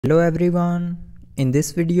Hello everyone, in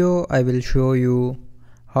this video I will show you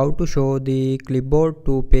how to show the clipboard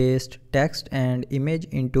to paste text and image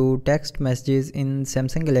into text messages in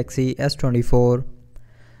Samsung Galaxy S24.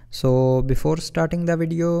 So before starting the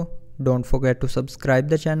video, don't forget to subscribe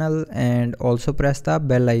the channel and also press the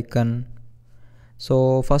bell icon.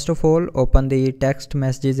 So first of all, open the text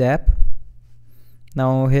messages app.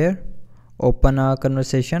 Now here, open a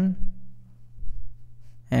conversation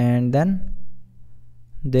and then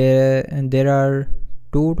there are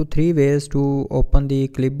 2 to 3 ways to open the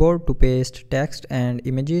clipboard to paste text and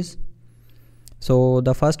images. So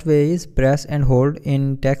the first way is press and hold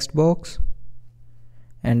in text box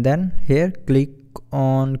and then here click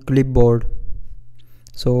on clipboard.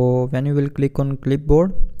 So when you will click on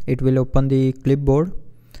clipboard, it will open the clipboard,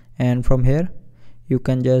 and from here you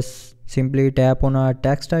can just simply tap on a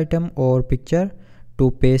text item or picture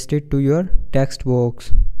to paste it to your text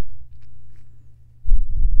box.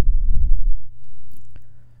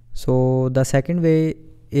 So the second way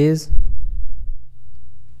is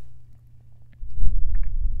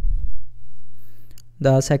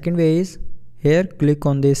here, click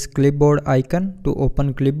on this clipboard icon to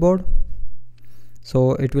open clipboard.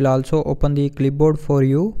 So it will also open the clipboard for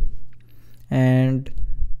you. And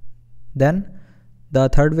then the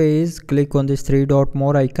third way is click on this 3-dot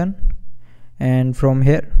more icon, and from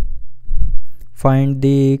here find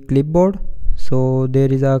the clipboard. So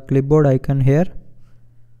there is a clipboard icon here.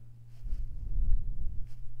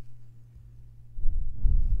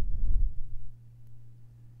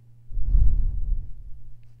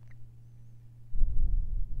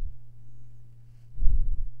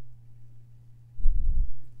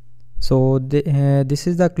 So this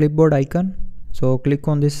is the clipboard icon. So click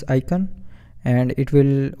on this icon and it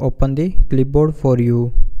will open the clipboard for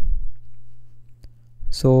you.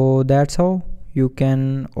 So that's how you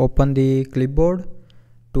can open the clipboard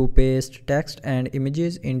to paste text and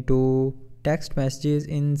images into text messages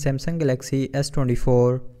in Samsung Galaxy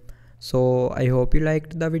S24. So I hope you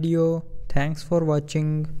liked the video. Thanks for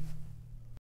watching.